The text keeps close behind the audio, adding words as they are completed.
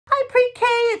Pre-K,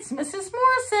 it's Mrs.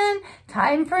 Morrison.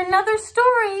 Time for another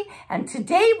story. And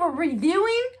today we're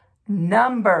reviewing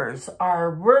numbers.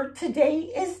 Our word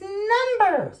today is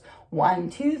numbers. 1,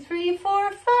 2, 3,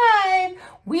 4, 5.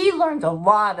 We learned a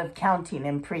lot of counting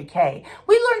in Pre-K.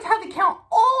 We learned how to count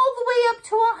all the way up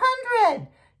to 100.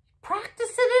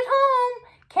 Practice it at home.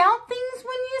 Count things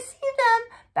when you see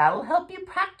them. That'll help you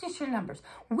practice your numbers.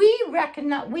 We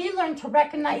learned to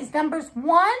recognize numbers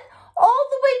 1 all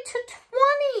the way to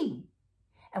 20.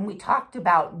 And we talked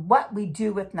about what we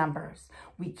do with numbers.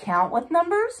 We count with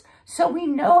numbers so we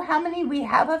know how many we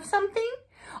have of something.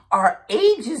 Our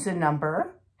age is a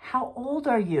number. How old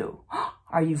are you?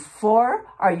 Are you 4?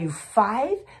 Are you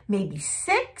 5? Maybe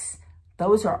 6?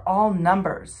 Those are all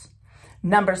numbers.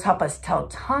 Numbers help us tell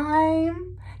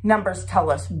time. Numbers tell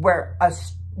us where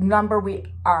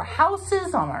our house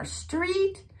is on our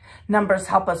street. Numbers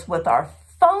help us with our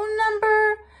phone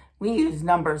number. We use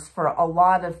numbers for a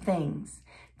lot of things.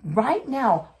 Right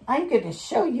now, I'm going to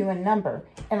show you a number,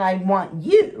 and I want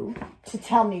you to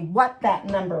tell me what that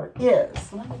number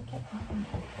is. Let me get my number.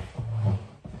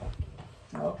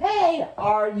 Okay,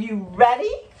 are you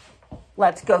ready?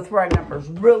 Let's go through our numbers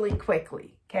really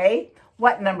quickly, okay?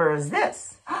 What number is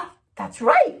this? That's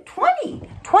right, 20.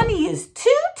 20 is 2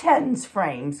 tens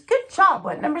frames. Good job.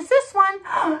 What number is this one?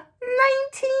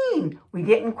 19. We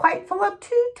didn't quite fill up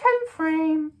 2 10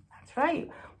 frame. That's right.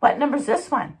 What number is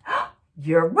this one?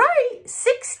 You're right,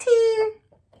 16.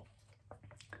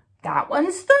 That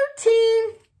one's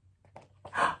 13.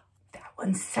 That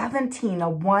one's 17, a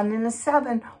 1 and a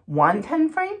 7. 1 10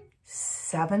 frame,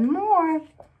 7 more.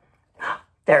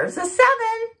 There's a 7.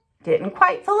 Didn't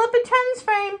quite fill up a tens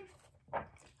frame.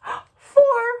 4.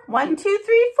 1, 2,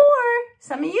 3, 4.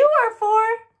 Some of you are 4.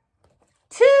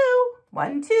 2.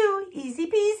 1, 2. Easy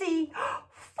peasy.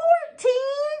 14.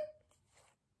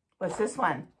 What's this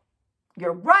one?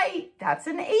 You're right. That's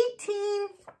an 18.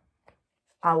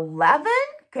 11.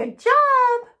 Good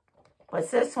job.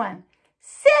 What's this one?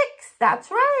 6. That's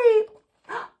right.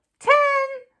 10.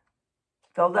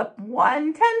 Filled up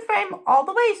 1 10 frame all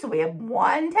the way. So we have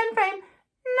 1 10 frame.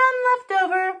 None left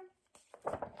over.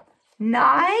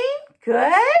 9. Good.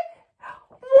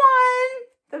 1.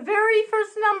 The very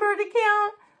first number to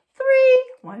count. 3.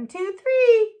 1, 2,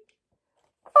 3.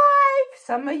 5.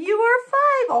 Some of you are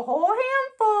 5. A whole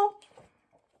handful.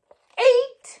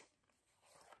 8.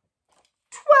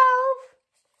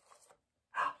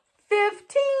 12.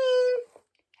 15.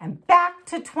 And back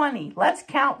to 20. Let's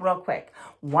count real quick.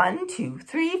 1, 2,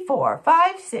 3, 4,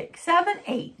 5, 6, 7,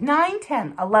 8, 9,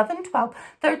 10, 11, 12,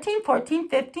 13, 14,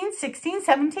 15, 16,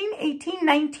 17, 18,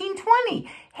 19, 20.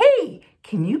 Hey,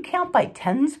 can you count by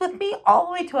tens with me all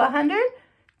the way to 100?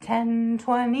 10,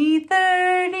 20,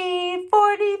 30,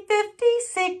 40, 50,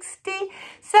 60,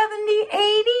 70,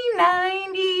 80,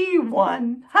 90,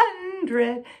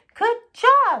 100. Good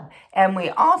job. And we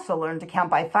also learned to count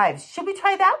by fives. Should we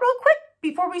try that real quick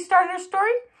before we start our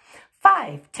story?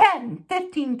 5, 10,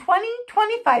 15, 20,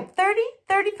 25, 30,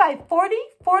 35, 40,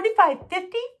 45,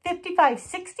 50, 55,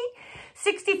 60,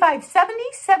 65, 70,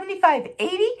 75,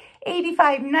 80,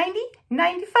 85, 90,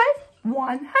 95,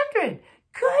 100.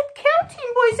 Good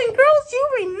counting, boys and girls. You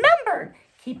remembered.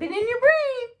 Keep it in your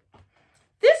brain.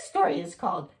 This story is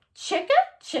called Chicka,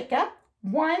 Chicka,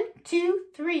 1, 2,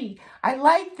 3. I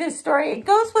like this story. It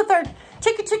goes with our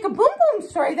Chicka, Chicka, Boom, Boom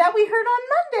story that we heard on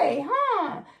Monday,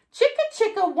 huh? Chicka,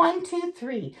 Chicka, 1, 2,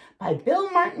 3 by Bill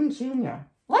Martin Jr.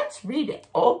 Let's read it.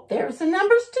 Oh, there's the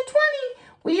numbers to 20.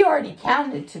 We already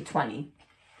counted to 20.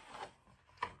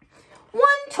 1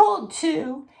 told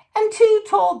 2, and 2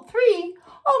 told 3.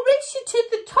 I'll race you to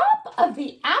the top of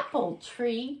the apple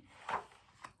tree.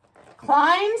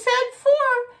 Climb, said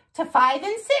 4, to 5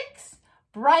 and 6.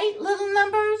 Bright little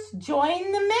numbers,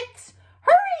 join the mix.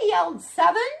 Hurry, yelled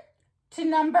 7, to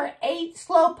number 8,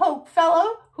 slowpoke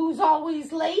fellow, who's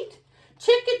always late.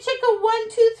 Chicka, chicka, 1,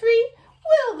 2, 3,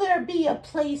 will there be a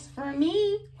place for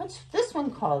me? What's this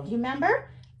one called, you remember?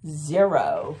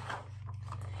 0.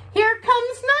 Here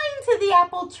comes 9 to the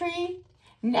apple tree.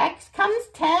 Next comes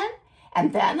 10,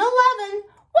 and then 11.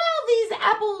 Well, these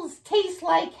apples taste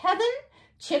like heaven.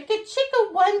 Chicka,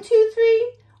 chicka, 1, 2,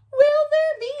 3, will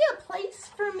there be a place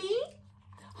for me?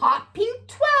 Hot pink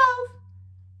 12.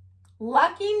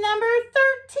 Lucky number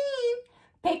 13.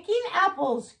 Picking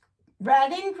apples,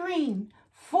 red and green.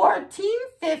 14,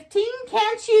 15,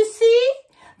 can't you see?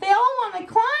 They all want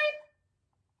to climb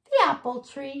the apple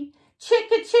tree.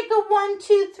 Chicka, chicka, 1,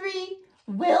 2, 3.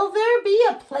 Will there be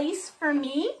a place for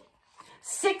me?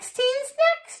 16's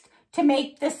next to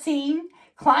make the scene.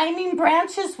 Climbing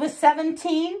branches with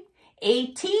 17.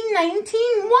 18,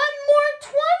 19, one more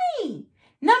 20.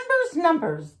 Numbers,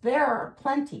 numbers, there are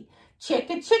plenty.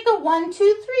 Chicka, chicka, 1,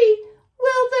 2, 3.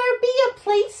 Will there be a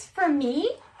place for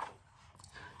me?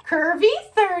 Curvy,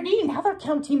 30. Now they're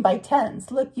counting by tens.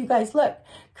 Look, you guys, look.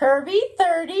 Curvy,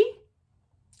 30.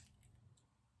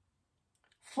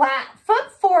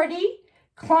 Flatfoot, 40.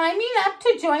 Climbing up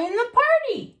to join the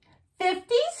party.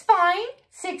 50's fine.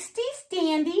 60's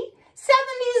dandy.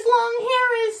 70's long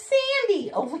hair is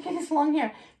sandy. Oh, look at his long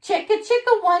hair. Chicka,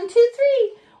 chicka, 1, 2,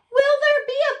 3. Will there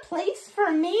be a place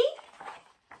for me?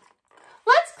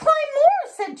 Let's climb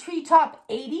more, said Treetop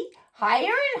 80.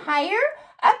 Higher and higher,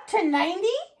 up to 90,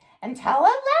 until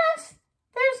at last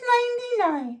there's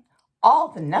 99. All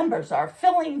the numbers are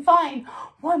filling fine.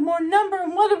 One more number,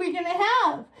 and what are we going to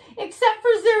have? Except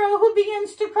for 0, who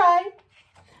begins to cry.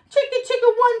 Chicka, chicka,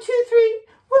 1, 2, 3.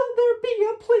 Will there be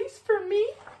a place for me?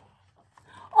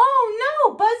 Oh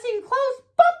no, buzzing close,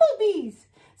 bumblebees.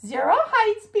 0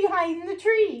 hides behind the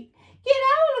tree. Get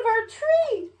out of our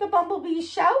tree, the bumblebees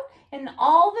shout, and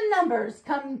all the numbers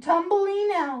come tumbling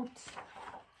out.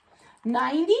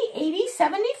 90, 80,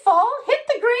 70 fall, hit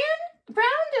the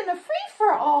ground in a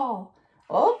free-for-all.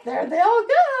 Oh, there they all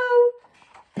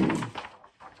go.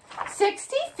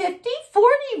 60, 50,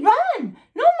 40, run.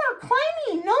 No more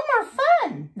climbing, no more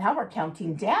fun. Now we're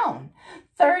counting down.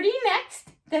 30 next,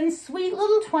 then sweet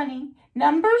little 20.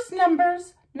 Numbers,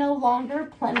 numbers, no longer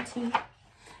plenty.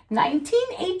 19,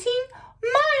 18,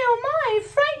 my, oh my,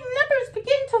 frightened numbers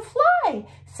begin to fly.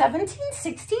 17,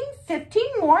 16, 15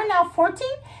 more, now 14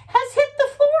 has hit the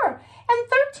floor. And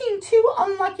 13, too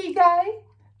unlucky guy.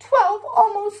 12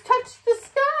 almost touched the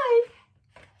sky.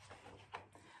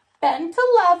 Bent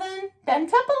 11,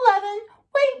 bent up 11,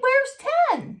 wait, where's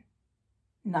 10?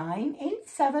 9, 8,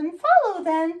 7, follow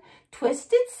then.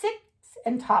 Twisted 6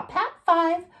 and top hat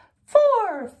 5.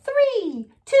 4, 3,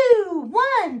 2,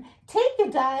 1, take a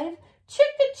dive.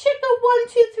 Chicka, chicka, 1,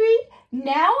 2, 3.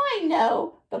 Now I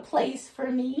know the place for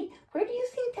me. Where do you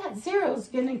think that 0's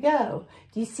gonna go?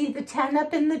 Do you see the 10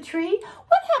 up in the tree?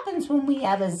 What happens when we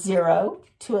add a 0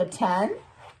 to a 10?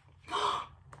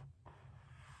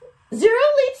 0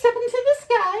 leaps up into the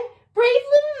sky. Brave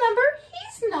little number,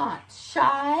 he's not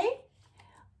shy.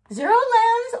 0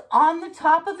 lands on the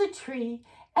top of the tree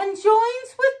and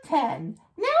joins with 10.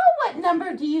 Now what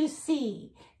number do you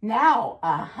see? Now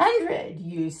 100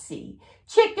 you see.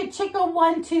 Chicka, chicka,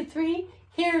 1, 2, 3.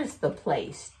 Here's the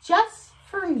place just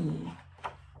for me.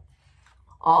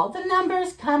 All the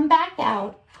numbers come back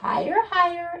out, higher,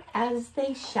 higher as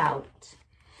they shout.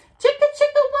 Chicka,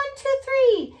 chicka, 1, 2,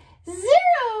 3. 0,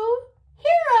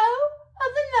 hero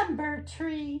of the number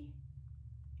tree.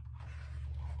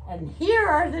 And here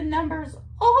are the numbers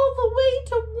all the way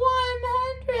to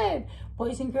 100.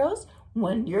 Boys and girls,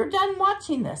 when you're done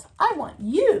watching this, I want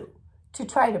you to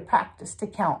try to practice to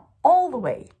count all the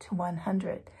way to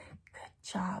 100. Good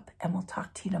job, and we'll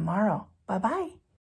talk to you tomorrow. Bye-bye.